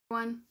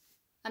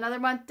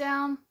Another month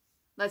down.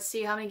 Let's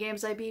see how many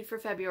games I beat for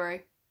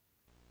February.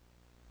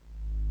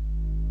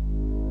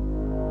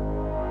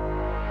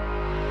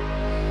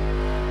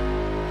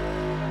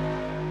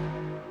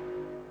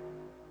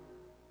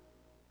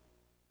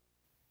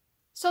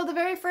 So the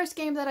very first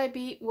game that I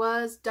beat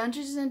was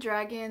Dungeons &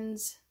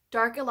 Dragons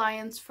Dark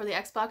Alliance for the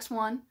Xbox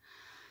One.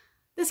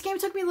 This game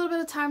took me a little bit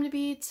of time to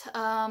beat.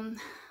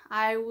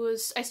 I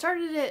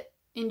started it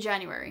in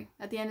January,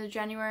 at the end of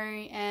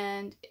January,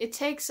 and it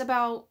takes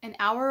about an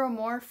hour or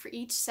more for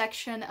each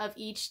section of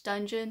each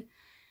dungeon.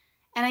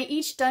 And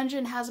each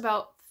dungeon has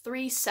about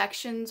 3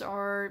 sections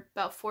or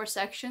about 4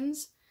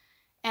 sections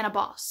and a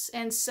boss.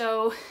 And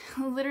so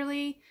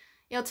literally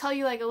it'll tell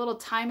you like a little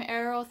time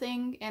arrow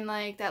thing, and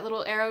like that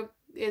little arrow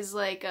is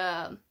like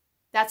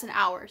that's an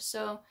hour.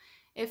 So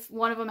if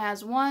one of them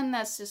has 1,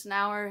 that's just an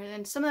hour,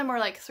 and some of them are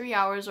like 3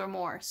 hours or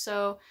more.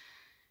 So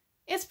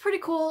it's pretty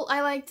cool.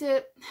 I liked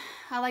it.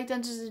 I like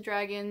Dungeons and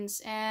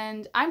Dragons,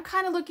 and I'm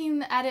kind of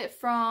looking at it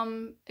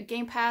from a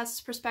Game Pass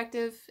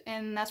perspective,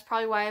 and that's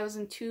probably why I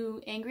wasn't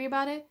too angry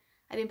about it.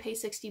 I didn't pay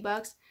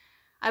 $60.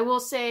 I will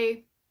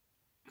say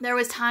there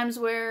was times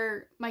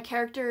where my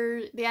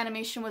character, the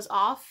animation was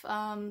off.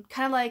 Kind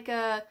of like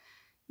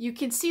you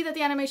can see that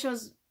the animation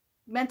was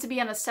meant to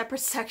be on a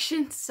separate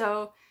section.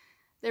 So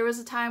there was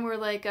a time where,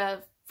 like,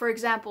 for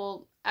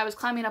example, I was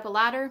climbing up a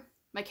ladder.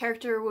 My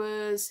character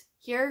was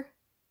here,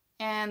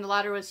 and the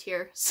ladder was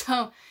here.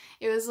 So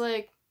it was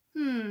like,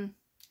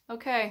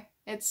 okay,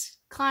 it's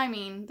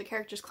climbing, the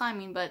character's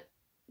climbing, but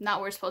not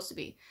where it's supposed to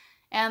be.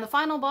 And the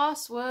final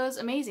boss was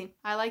amazing.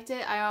 I liked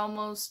it. I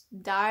almost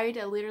died.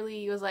 I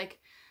literally was like,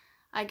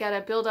 I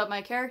gotta build up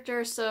my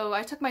character. So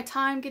I took my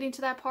time getting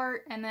to that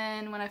part, and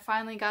then when I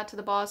finally got to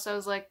the boss, I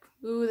was like,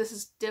 ooh, this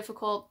is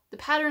difficult. The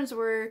patterns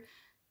were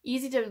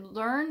easy to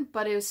learn,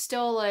 but it was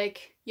still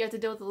like, you have to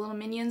deal with the little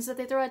minions that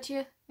they throw at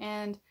you.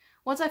 And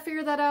once I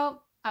figured that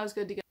out, I was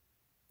good to go.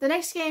 The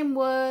next game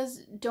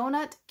was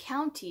Donut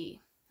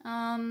County.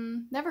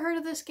 Never heard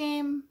of this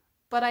game,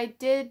 but I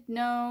did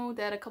know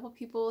that a couple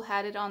people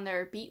had it on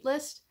their beat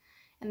list,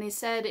 and they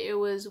said it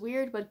was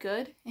weird but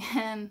good,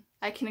 and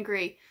I can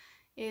agree.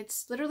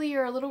 It's literally,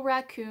 you're a little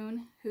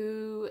raccoon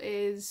who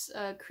is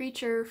a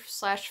creature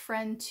slash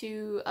friend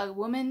to a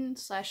woman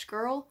slash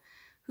girl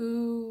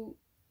who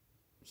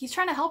he's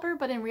trying to help her,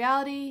 but in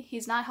reality,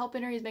 he's not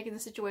helping her. He's making the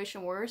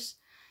situation worse.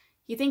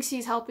 He thinks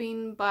he's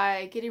helping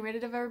by getting rid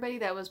of everybody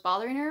that was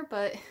bothering her,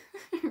 but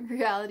in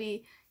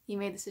reality, he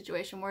made the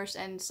situation worse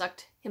and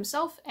sucked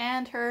himself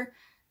and her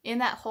in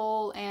that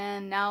hole,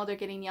 and now they're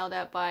getting yelled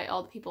at by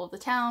all the people of the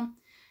town,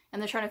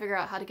 and they're trying to figure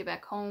out how to get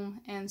back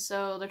home. And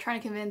so they're trying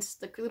to convince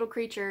the little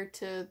creature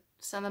to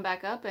send them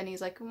back up, and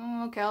he's like,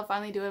 okay, I'll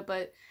finally do it,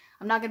 but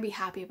I'm not gonna be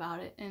happy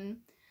about it. And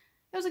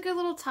it was a good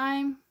little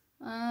time.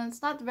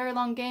 It's not a very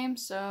long game,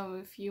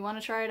 so if you want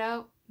to try it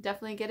out,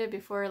 definitely get it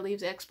before it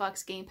leaves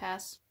Xbox Game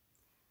Pass.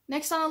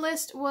 Next on the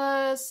list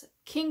was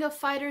King of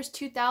Fighters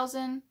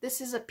 2000.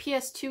 This is a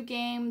PS2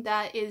 game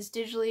that is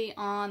digitally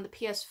on the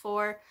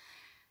PS4.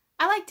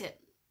 I liked it.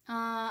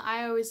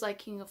 I always like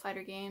King of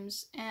Fighter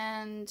games,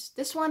 and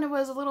this one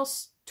was a little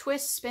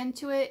twist spin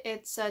to it.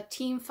 It's a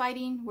team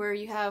fighting where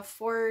you have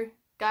 4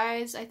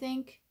 guys, I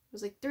think. It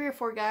was like 3 or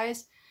 4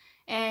 guys,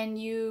 and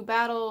you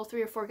battle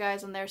 3 or 4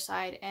 guys on their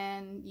side,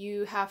 and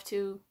you have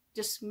to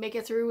just make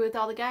it through with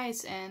all the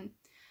guys and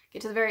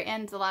get to the very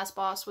end. The last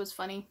boss was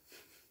funny.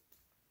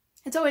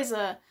 It's always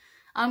a,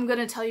 I'm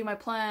gonna tell you my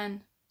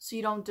plan so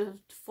you don't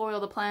foil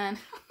the plan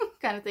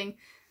kind of thing.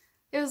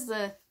 It was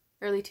the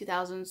early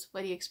 2000s,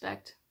 what do you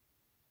expect?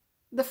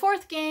 The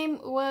fourth game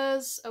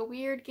was a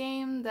weird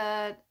game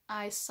that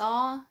I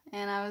saw,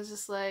 and I was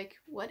just like,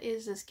 what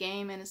is this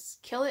game? And it's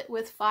Kill It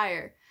With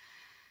Fire.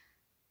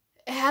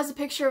 It has a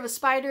picture of a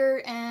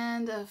spider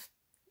and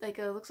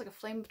looks like a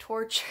flame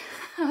torch.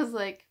 I was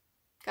like,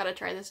 gotta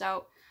try this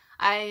out.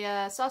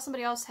 I saw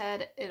somebody else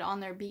had it on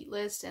their beat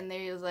list, and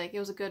they was like, it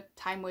was a good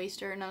time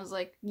waster, and I was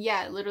like,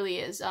 yeah, it literally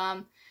is.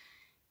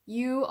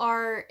 You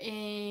are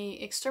a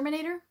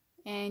exterminator,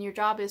 and your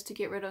job is to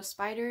get rid of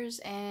spiders,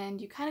 and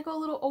you kind of go a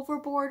little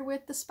overboard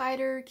with the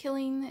spider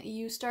killing.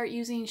 You start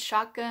using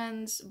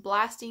shotguns,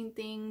 blasting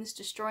things,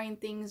 destroying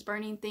things,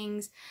 burning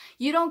things.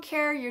 You don't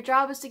care, your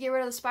job is to get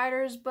rid of the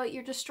spiders, but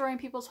you're destroying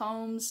people's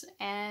homes,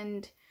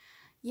 and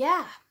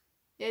yeah,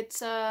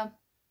 it's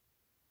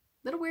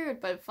little weird,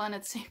 but fun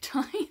at the same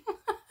time.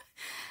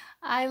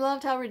 I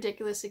loved how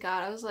ridiculous it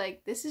got. I was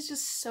like, this is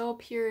just so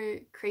pure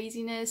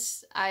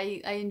craziness.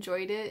 I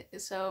enjoyed it.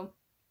 So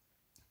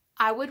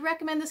I would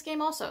recommend this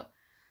game also.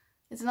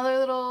 It's another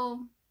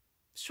little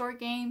short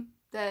game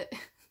that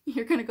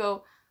you're gonna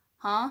go,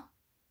 huh?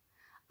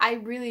 I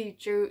really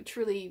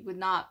truly would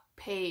not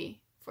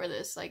pay for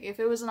this. Like, if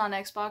it wasn't on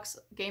Xbox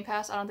Game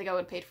Pass, I don't think I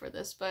would have paid for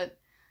this, but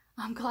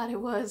I'm glad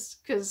it was,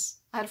 because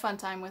I had a fun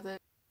time with it.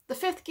 The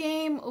fifth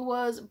game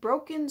was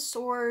Broken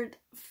Sword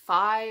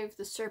 5,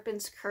 The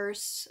Serpent's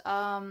Curse.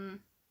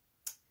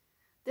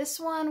 This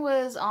one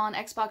was on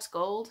Xbox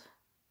Gold,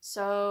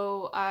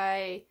 so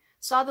I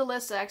saw the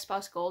list of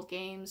Xbox Gold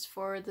games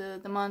for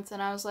the month,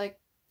 and I was like,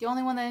 The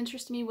only one that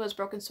interested me was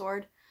Broken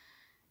Sword.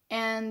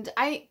 And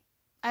I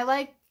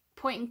like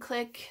point and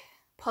click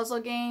puzzle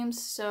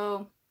games,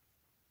 so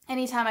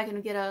anytime I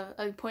can get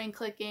a point and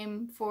click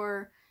game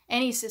for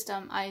any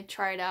system, I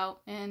try it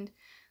out. And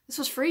this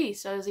was free,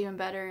 so it was even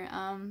better.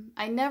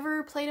 I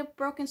never played a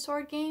Broken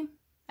Sword game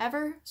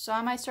ever, so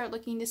I might start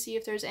looking to see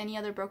if there's any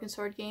other Broken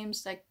Sword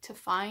games like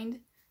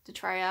to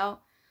try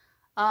out.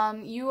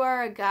 You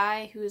are a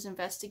guy who is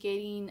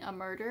investigating a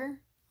murder.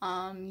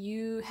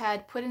 You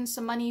had put in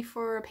some money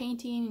for a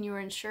painting and you were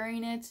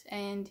insuring it,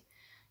 and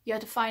you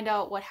had to find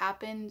out what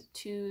happened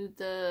to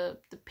the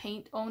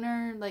paint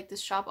owner, like the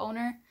shop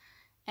owner.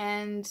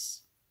 And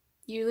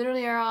you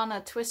literally are on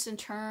a twist and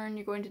turn.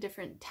 You're going to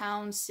different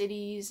towns,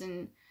 cities,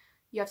 and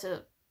you have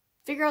to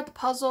figure out the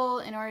puzzle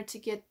in order to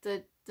get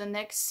the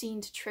next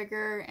scene to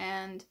trigger.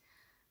 And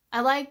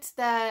I liked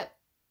that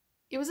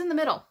it was in the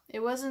middle. It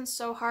wasn't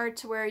so hard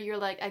to where you're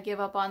like, I give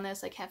up on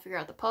this, I can't figure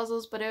out the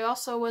puzzles, but it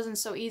also wasn't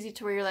so easy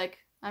to where you're like,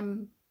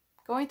 I'm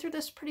going through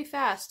this pretty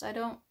fast, I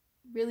don't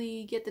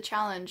really get the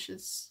challenge,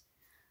 it's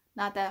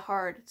not that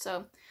hard.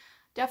 So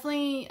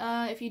definitely,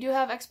 if you do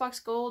have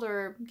Xbox Gold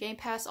or Game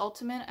Pass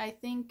Ultimate, I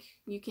think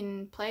you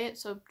can play it,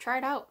 so try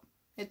it out.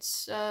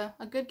 It's a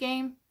good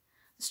game.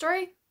 The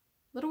story, a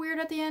little weird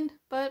at the end,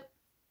 but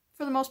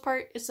for the most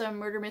part, it's a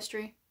murder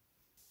mystery.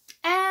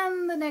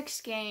 And the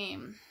next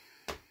game,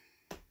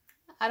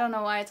 I don't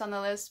know why it's on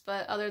the list,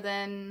 but other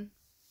than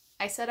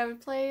I said I would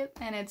play it,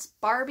 and it's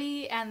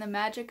Barbie and the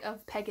Magic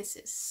of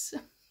Pegasus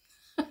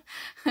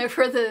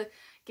for the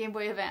Game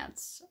Boy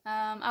Advance.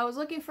 I was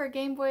looking for a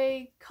Game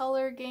Boy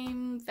Color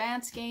game,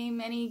 Advance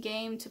game, any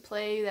game to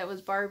play that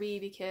was Barbie,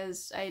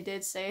 because I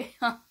did say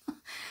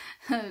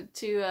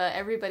to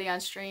everybody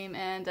on stream,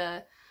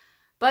 and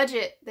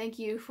budget, thank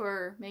you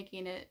for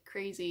making it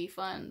crazy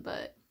fun.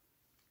 But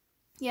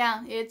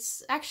yeah,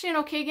 it's actually an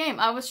okay game.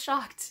 I was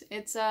shocked.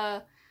 It's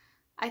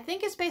I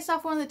think it's based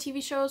off one of the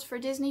TV shows for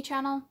Disney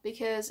Channel,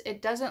 because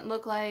it doesn't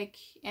look like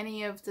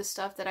any of the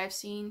stuff that I've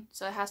seen.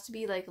 So it has to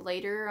be like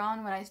later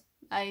on when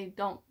I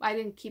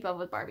didn't keep up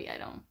with Barbie. I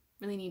don't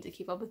really need to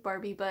keep up with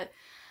Barbie, but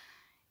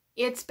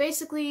it's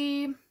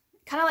basically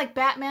kind of like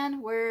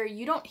Batemon, where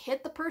you don't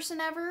hit the person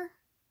ever.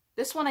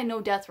 This one I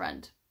no death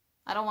run.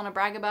 I don't want to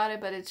brag about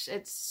it, but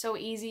it's so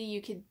easy.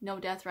 You could no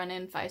death run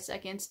in 5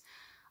 seconds.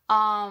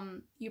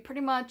 You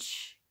pretty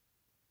much,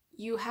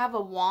 you have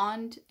a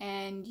wand,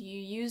 and you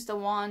use the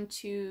wand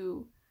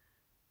to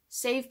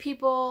save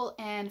people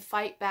and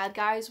fight bad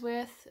guys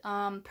with.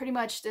 Pretty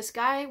much, this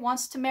guy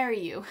wants to marry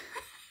you.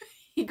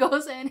 He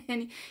goes in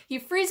and he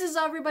freezes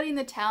everybody in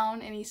the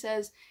town, and he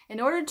says, in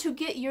order to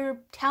get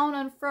your town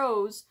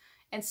unfroze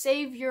and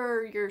save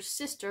your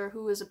sister,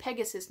 who is a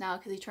Pegasus now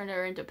because he turned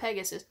her into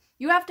Pegasus,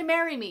 you have to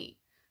marry me.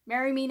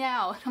 Marry me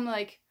now. And I'm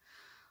like,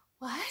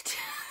 what?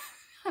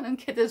 I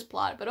don't get this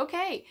plot, but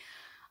okay.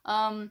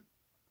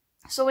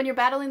 So when you're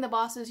battling the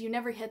bosses, you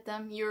never hit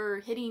them. You're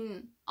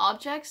hitting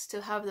objects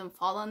to have them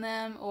fall on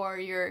them, or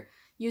you're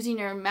using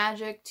your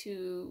magic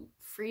to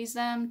freeze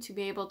them to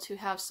be able to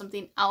have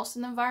something else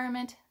in the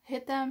environment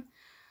hit them.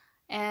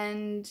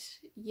 And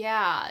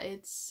yeah,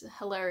 it's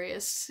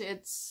hilarious.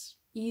 It's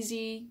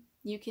easy.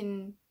 You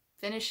can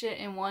finish it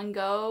in one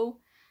go.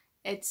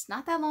 It's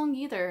not that long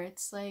either.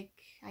 It's like,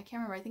 I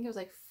can't remember. I think it was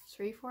like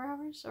 3-4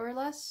 hours or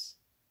less.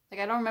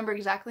 Like, I don't remember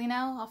exactly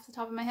now off the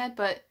top of my head,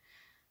 but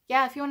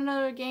yeah, if you want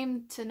another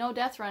game to no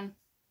death run,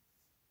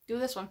 do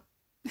this one.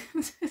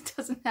 It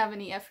doesn't have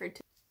any effort.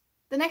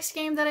 The next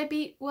game that I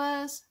beat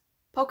was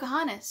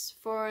Pocahontas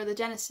for the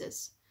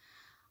Genesis.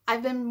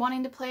 I've been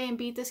wanting to play and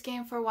beat this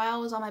game for a while.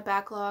 It was on my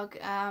backlog.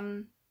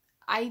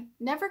 I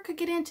never could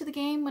get into the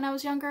game when I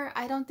was younger.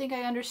 I don't think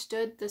I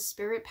understood the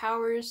spirit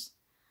powers.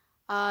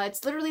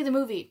 It's literally the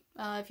movie.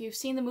 If you've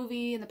seen the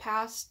movie in the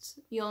past,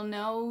 you'll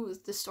know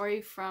the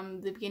story from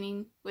the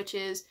beginning, which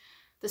is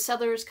the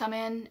settlers come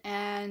in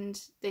and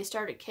they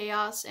start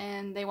chaos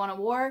and they want a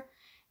war,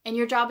 and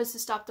your job is to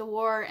stop the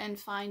war and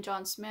find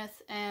John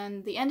Smith.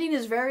 And the ending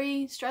is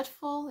very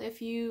stressful.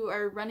 If you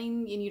are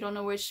running and you don't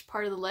know which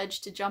part of the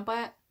ledge to jump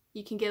at,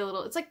 you can get a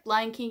little, it's like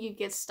Lion King, you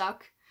get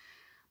stuck.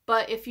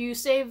 But if you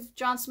save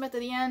John Smith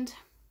at the end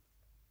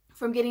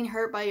from getting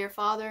hurt by your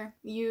father,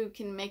 you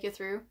can make it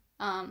through.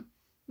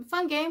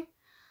 Fun game.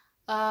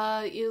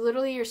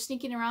 You're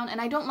sneaking around, and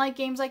I don't like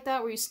games like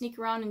that where you sneak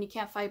around and you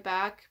can't fight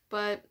back,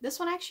 but this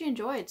one I actually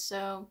enjoyed,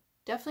 so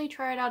definitely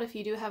try it out if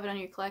you do have it on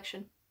your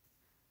collection.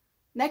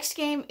 Next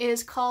game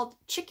is called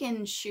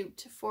Chicken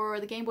Shoot for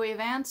the Game Boy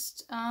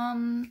Advance.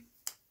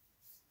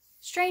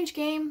 Strange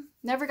game,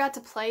 never got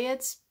to play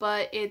it,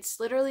 but it's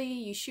literally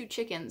you shoot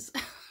chickens.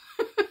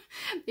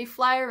 They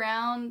fly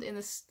around in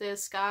the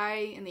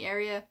sky in the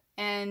area,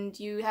 and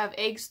you have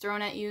eggs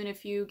thrown at you, and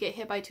if you get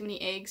hit by too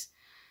many eggs,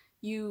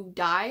 you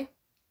die.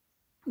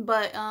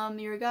 But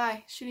you're a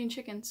guy shooting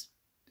chickens.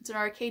 It's an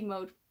arcade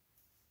mode.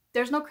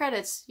 There's no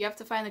credits. You have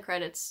to find the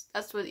credits.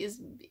 That's what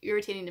is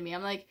irritating to me.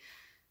 I'm like,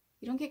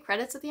 you don't get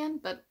credits at the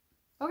end, but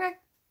okay.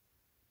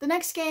 The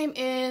next game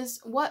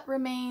is What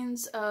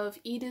Remains of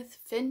Edith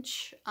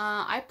Finch.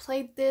 I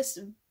played this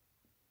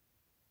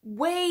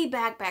way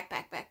back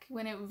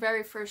when it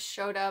very first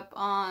showed up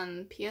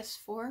on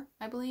PS4,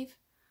 I believe.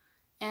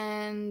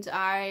 And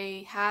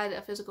I had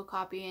a physical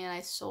copy and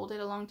I sold it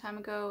a long time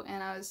ago,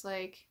 and I was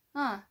like,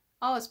 oh,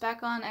 it's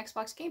back on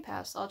Xbox Game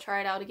Pass. I'll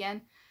try it out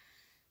again.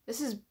 This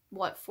is,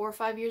 what, 4 or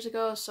 5 years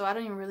ago, so I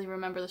don't even really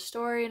remember the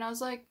story, and I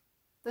was like,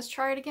 let's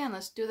try it again.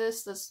 Let's do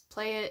this. Let's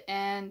play it,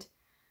 and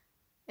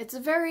it's a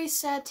very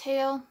sad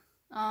tale.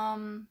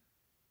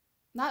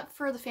 Not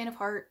for the faint of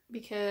heart,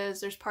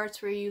 because there's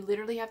parts where you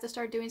literally have to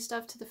start doing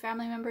stuff to the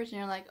family members, and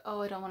you're like,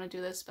 oh, I don't want to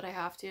do this, but I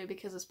have to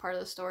because it's part of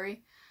the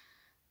story.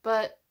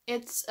 But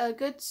it's a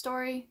good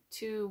story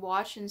to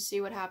watch and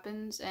see what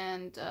happens,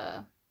 and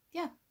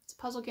yeah, it's a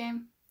puzzle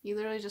game. You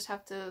literally just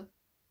have to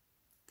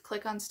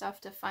click on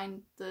stuff to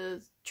find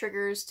the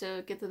triggers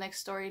to get the next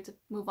story to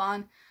move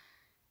on.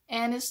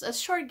 And it's a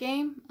short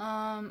game.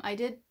 I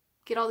did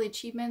get all the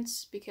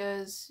achievements,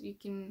 because you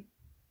can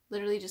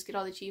literally just get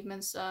all the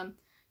achievements.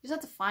 You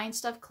just have to find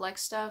stuff, collect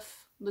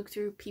stuff, look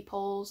through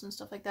peepholes and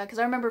stuff like that. Because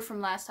I remember from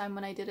last time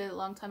when I did it a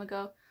long time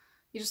ago,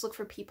 you just look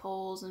for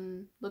peepholes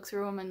and look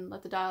through them and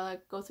let the dialogue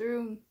go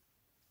through, and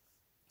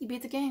you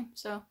beat the game.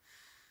 So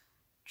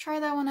try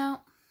that one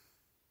out,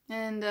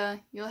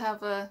 and you'll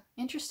have an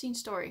interesting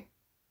story.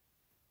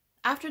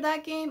 After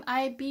that game,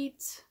 I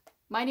beat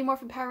Mighty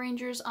Morphin Power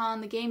Rangers on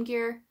the Game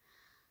Gear.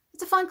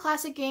 It's a fun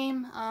classic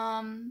game.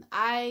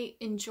 I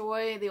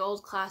enjoy the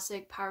old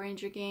classic Power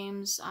Ranger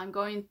games. I'm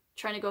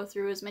trying to go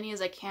through as many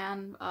as I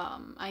can.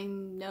 I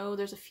know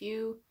there's a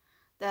few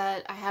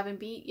that I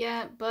haven't beat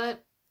yet,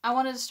 but I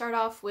wanted to start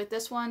off with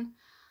this one.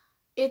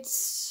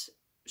 It's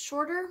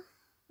shorter.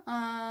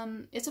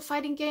 It's a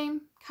fighting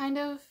game, kind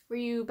of, where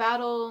you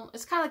battle.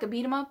 It's kind of like a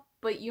beat 'em up,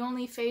 but you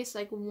only face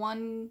like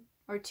 1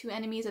 or 2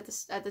 enemies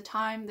at the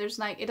time. There's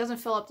like, it doesn't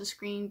fill up the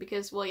screen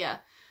because, well, yeah,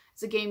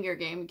 it's a Game Gear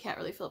game. You can't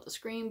really fill up the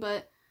screen,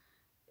 but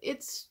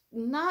it's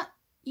not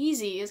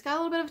easy. It's got a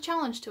little bit of a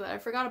challenge to it. I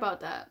forgot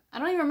about that. I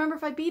don't even remember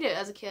if I beat it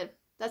as a kid.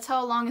 That's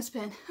how long it's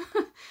been.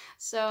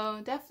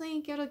 So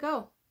definitely give it a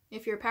go.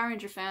 If you're a Power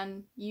Ranger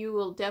fan, you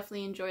will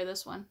definitely enjoy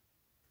this one.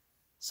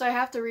 So I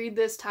have to read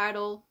this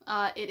title.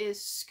 It is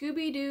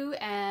Scooby-Doo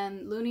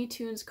and Looney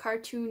Tunes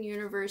Cartoon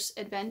Universe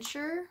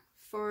Adventure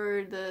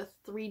for the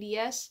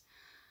 3DS.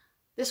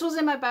 This was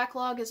in my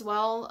backlog as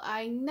well.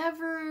 I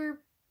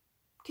never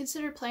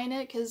considered playing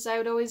it because I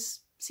would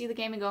always see the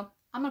game and go,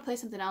 I'm gonna play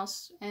something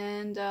else.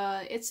 And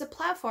it's a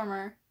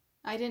platformer.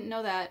 I didn't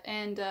know that.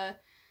 And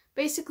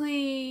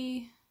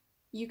basically,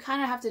 you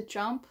kind of have to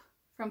jump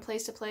from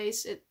place to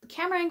place. The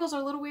camera angles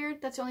are a little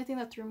weird. That's the only thing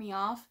that threw me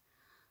off.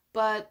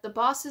 But the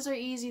bosses are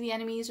easy. The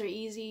enemies are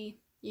easy.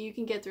 You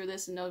can get through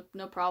this and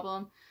no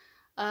problem.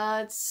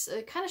 It's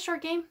a kind of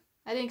short game.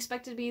 I didn't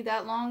expect it to be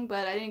that long,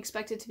 but I didn't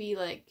expect it to be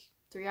like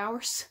 3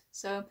 hours.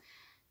 So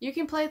you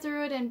can play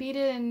through it and beat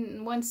it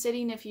in one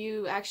sitting if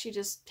you actually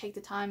just take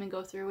the time and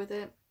go through with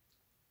it.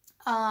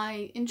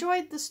 I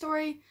enjoyed the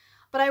story,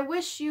 but I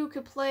wish you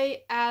could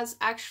play as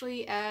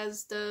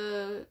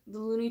the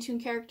Looney Tune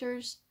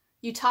characters.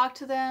 You talk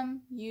to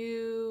them,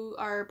 you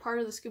are part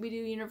of the Scooby-Doo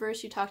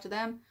universe, you talk to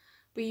them,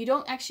 but you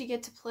don't actually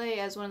get to play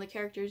as one of the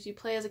characters. You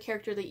play as a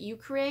character that you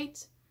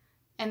create,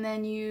 and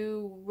then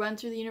you run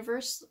through the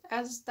universe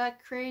as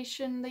that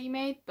creation that you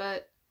made.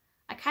 But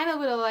I kind of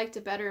would have liked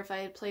it better if I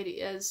had played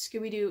as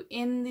Scooby-Doo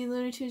in the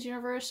Looney Tunes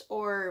universe,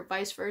 or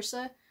vice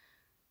versa.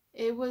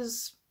 It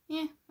was,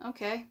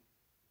 okay.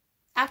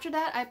 After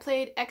that, I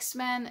played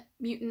X-Men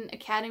Mutant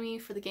Academy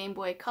for the Game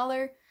Boy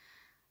Color.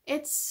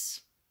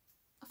 It's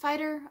a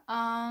fighter.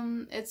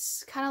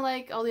 It's kind of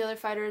like all the other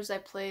fighters I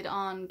played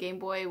on Game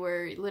Boy,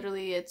 where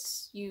literally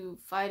it's you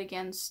fight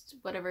against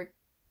whatever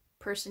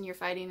person you're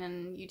fighting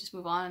and you just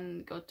move on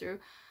and go through.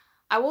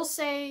 I will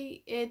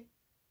say it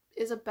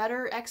is a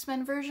better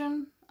X-Men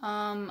version.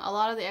 A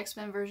lot of the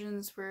X-Men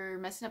versions were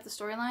messing up the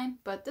storyline,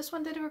 but this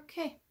one did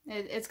okay.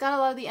 It's got a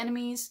lot of the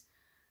enemies.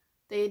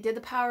 They did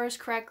the powers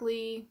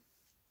correctly.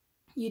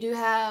 You do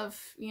have,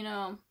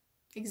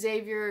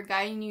 Xavier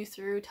guiding you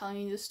through,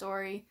 telling you the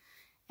story.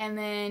 And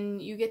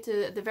then you get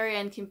to, at the very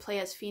end, can play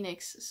as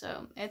Phoenix.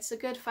 So it's a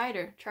good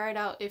fighter. Try it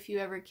out if you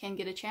ever can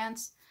get a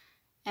chance.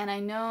 And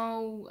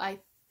I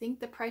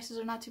think the prices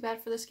are not too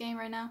bad for this game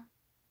right now.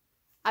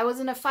 I was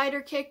in a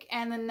fighter kick,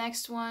 and the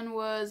next one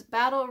was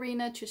Battle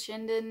Arena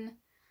Chushinden.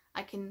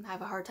 I can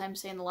have a hard time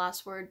saying the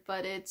last word,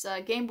 but it's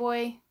Game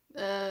Boy.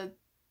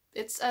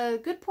 It's a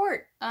good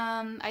port.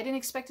 I didn't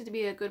expect it to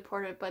be a good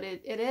port, but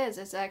it is.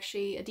 It's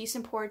actually a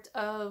decent port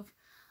of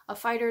a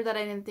fighter that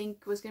I didn't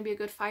think was going to be a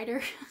good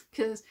fighter,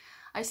 because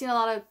I've seen a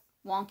lot of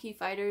wonky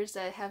fighters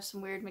that have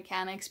some weird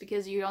mechanics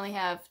because you only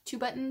have 2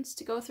 buttons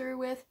to go through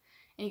with,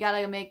 and you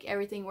gotta make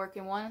everything work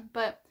in one.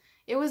 But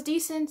it was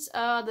decent.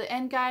 The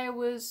end guy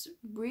was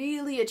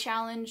really a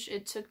challenge.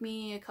 It took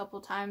me a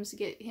couple times to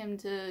get him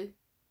to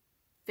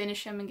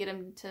finish him and get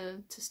him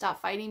to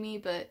stop fighting me,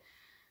 but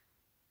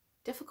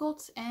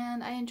difficult,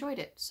 and I enjoyed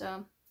it.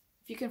 So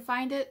if you can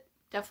find it,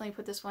 definitely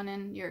put this one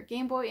in your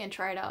Game Boy and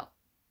try it out.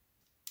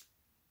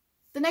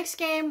 The next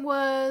game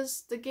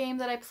was the game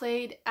that I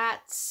played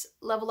at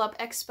Level Up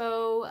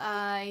Expo.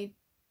 I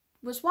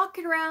was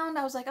walking around.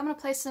 I was like, I'm gonna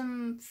play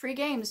some free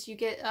games. You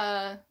get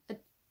a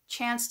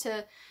chance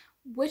to,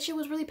 which it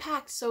was really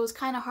packed, so it was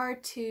kind of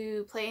hard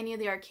to play any of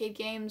the arcade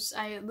games.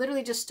 I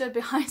literally just stood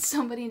behind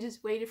somebody and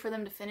just waited for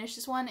them to finish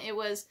this one. It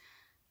was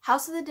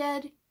House of the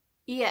Dead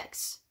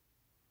EX.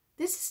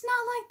 This is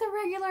not like the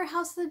regular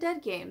House of the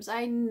Dead games.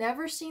 I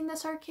never seen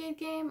this arcade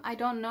game. I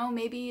don't know,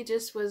 maybe it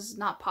just was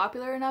not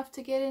popular enough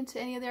to get into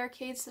any of the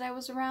arcades that I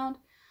was around.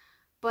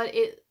 But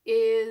it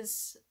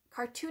is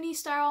cartoony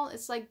style.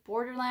 It's like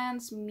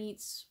Borderlands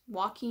meets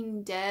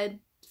Walking Dead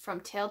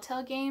from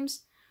Telltale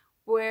Games,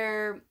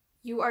 where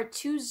you are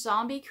two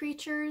zombie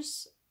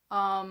creatures,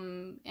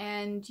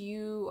 and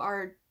you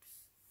are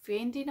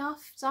fending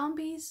off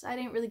zombies. I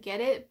didn't really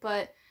get it,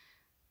 but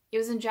it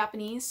was in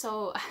Japanese,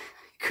 so I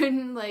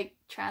couldn't like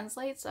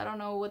translate, so I don't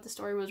know what the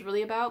story was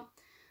really about.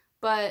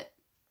 But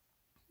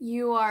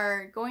you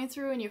are going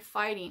through and you're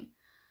fighting.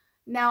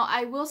 Now,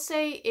 I will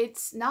say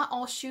it's not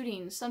all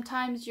shooting.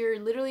 Sometimes you're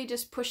literally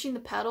just pushing the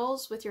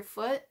pedals with your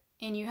foot,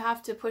 and you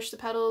have to push the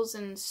pedals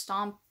and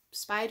stomp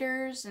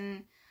spiders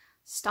and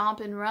stomp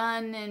and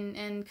run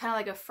and kind of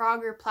like a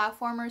Frogger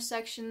platformer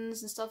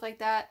sections and stuff like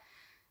that.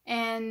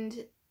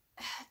 And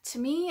to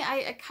me,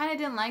 I kind of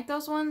didn't like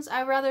those ones.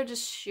 I'd rather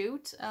just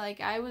shoot. Like,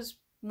 I was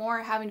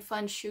more having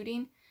fun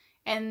shooting.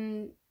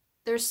 And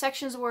there's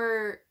sections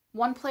where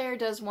one player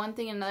does one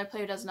thing and another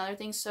player does another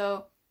thing.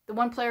 So the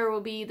one player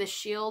will be the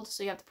shield,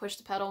 so you have to push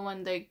the pedal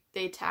when they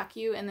attack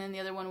you, and then the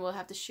other one will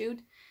have to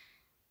shoot.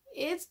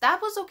 That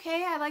was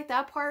okay. I like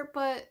that part,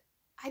 but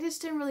I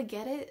just didn't really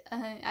get it.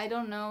 I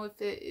don't know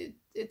if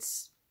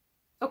it's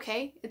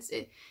okay.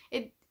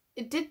 It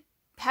did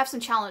have some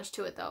challenge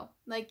to it though.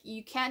 Like,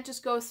 you can't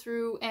just go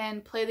through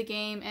and play the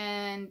game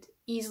and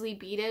easily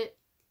beat it.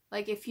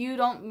 Like, if you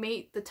don't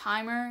meet the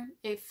timer,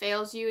 it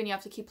fails you and you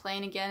have to keep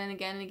playing again and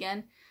again and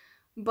again.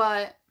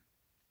 But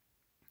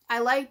I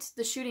liked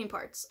the shooting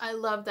parts. I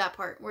loved that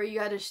part where you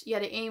had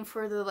to aim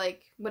for the,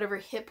 like, whatever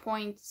hit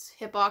points,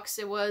 hitbox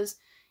it was,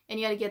 and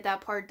you had to get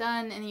that part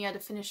done, and you had to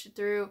finish it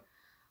through.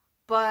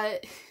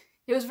 But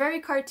it was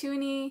very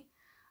cartoony.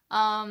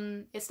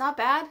 It's not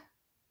bad,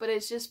 but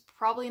it's just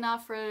probably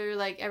not for,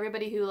 like,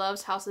 everybody who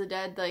loves House of the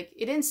Dead. Like,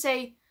 it didn't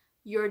say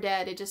you're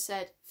dead, it just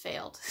said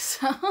failed.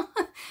 So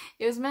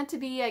it was meant to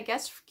be, I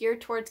guess, geared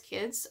towards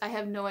kids. I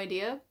have no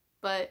idea,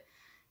 but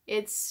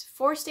it's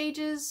 4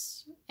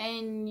 stages,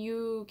 and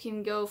you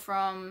can go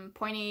from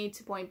point A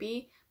to point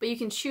B, but you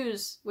can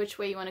choose which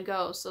way you want to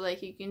go. So,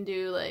 like, you can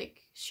do,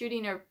 like,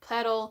 shooting or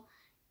pedal,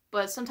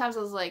 but sometimes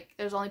I was like,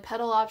 there's only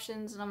pedal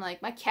options, and I'm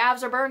like, my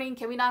calves are burning.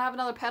 Can we not have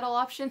another pedal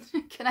option?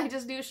 Can I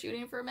just do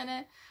shooting for a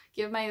minute?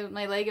 Give my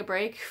leg a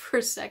break for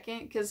a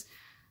second? Because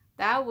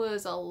that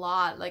was a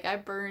lot. Like, I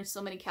burned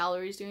so many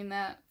calories doing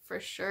that, for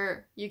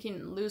sure. You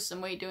can lose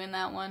some weight doing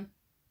that one.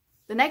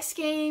 The next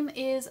game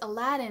is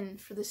Aladdin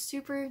for the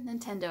Super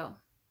Nintendo.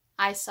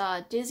 I saw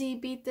Dizzy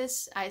beat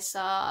this. I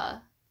saw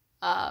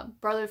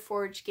Brother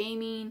Forge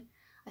Gaming.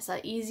 I saw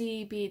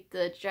Easy beat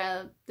the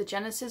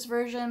Genesis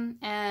version.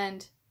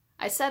 And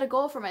I set a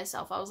goal for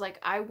myself. I was like,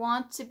 I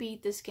want to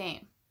beat this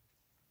game.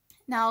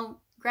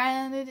 Now,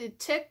 granted, it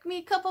took me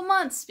a couple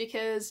months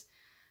because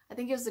I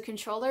think it was the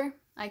controller.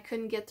 I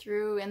couldn't get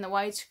through, and the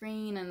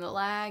widescreen and the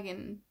lag,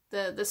 and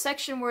the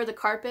section where the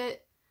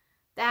carpet,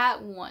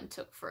 that one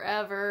took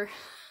forever.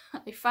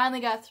 I finally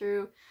got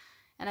through,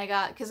 and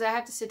because I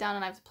have to sit down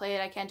and I have to play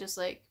it. I can't just,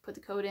 like, put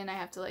the code in. I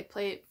have to, like,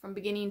 play it from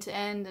beginning to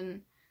end, and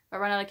if I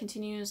run out of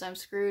continues, I'm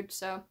screwed.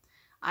 So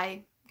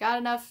I got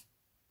enough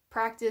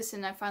practice,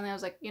 and I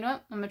was like, you know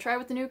what, I'm gonna try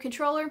with the new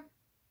controller,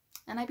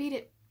 and I beat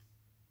it.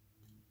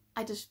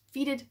 I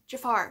defeated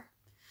Jafar.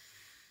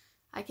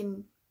 I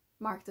can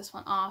mark this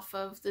one off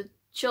of the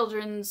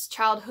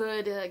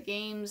childhood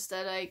games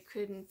that I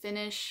couldn't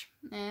finish,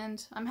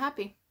 and I'm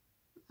happy.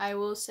 I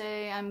will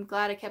say I'm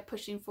glad I kept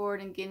pushing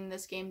forward and getting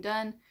this game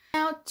done.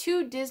 Now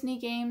 2 Disney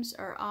games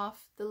are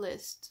off the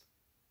list.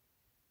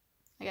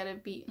 I gotta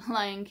beat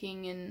Lion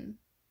King and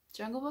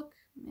Jungle Book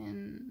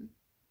and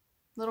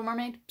Little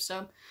Mermaid,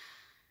 so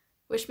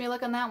wish me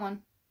luck on that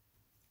one.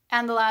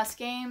 And the last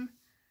game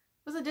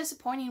was a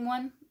disappointing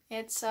one.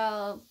 It's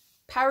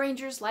Power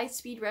Rangers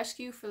Lightspeed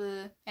Rescue for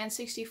the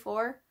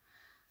N64.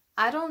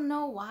 I don't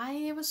know why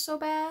it was so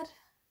bad.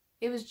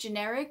 It was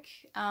generic.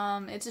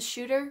 It's a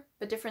shooter,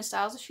 but different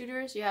styles of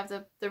shooters. You have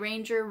the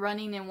ranger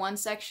running in one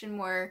section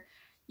where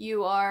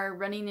you are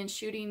running and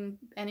shooting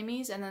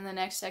enemies, and then the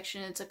next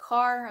section it's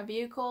a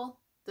vehicle.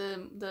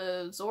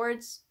 The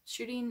Zords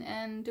shooting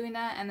and doing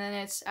that, and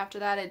then after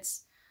that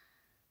it's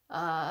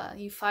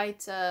you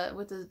fight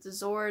with the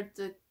Zord,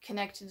 the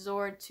connected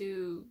Zord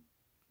to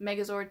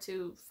Megazord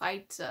to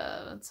fight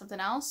something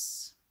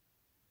else.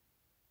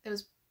 It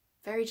was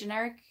very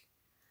generic.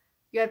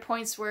 You had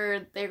points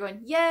where they're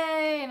going,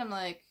 yay! And I'm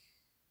like,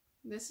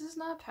 this is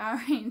not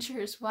Power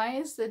Rangers. Why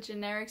is the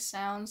generic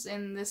sounds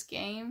in this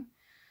game?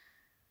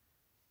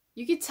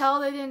 You could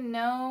tell they didn't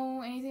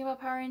know anything about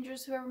Power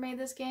Rangers, whoever made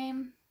this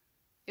game.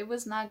 It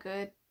was not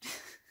good.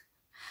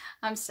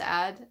 I'm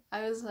sad.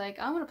 I was like,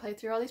 I want to play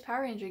through all these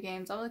Power Ranger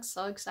games. I was like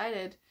so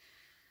excited.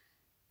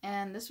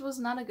 and this was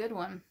not a good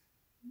one.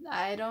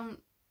 I don't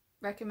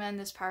recommend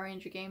this Power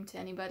Ranger game to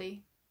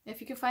anybody. If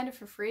you can find it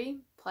for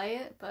free, play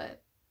it,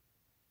 but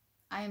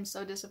I am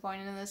so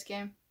disappointed in this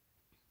game.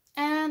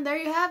 And there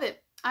you have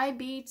it. I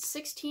beat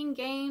 16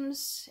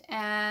 games,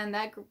 and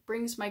that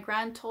brings my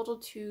grand total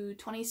to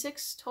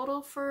 26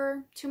 total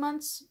for 2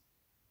 months.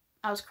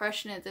 I was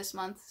crushing it this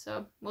month,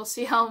 so we'll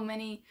see how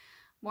many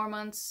more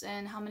months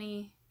and how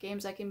many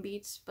games I can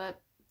beat.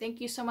 But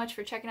thank you so much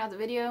for checking out the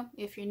video.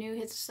 If you're new,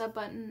 hit the sub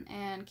button,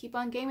 and keep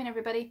on gaming,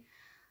 everybody.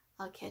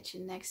 I'll catch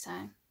you next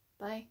time.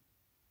 Bye.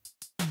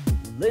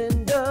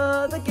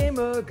 Linda, the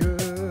gamer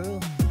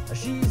girl,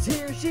 she's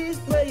here, she's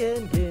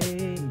playing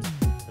games.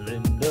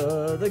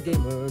 Linda, the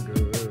gamer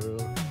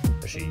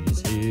girl,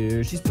 she's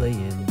here, she's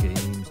playing games.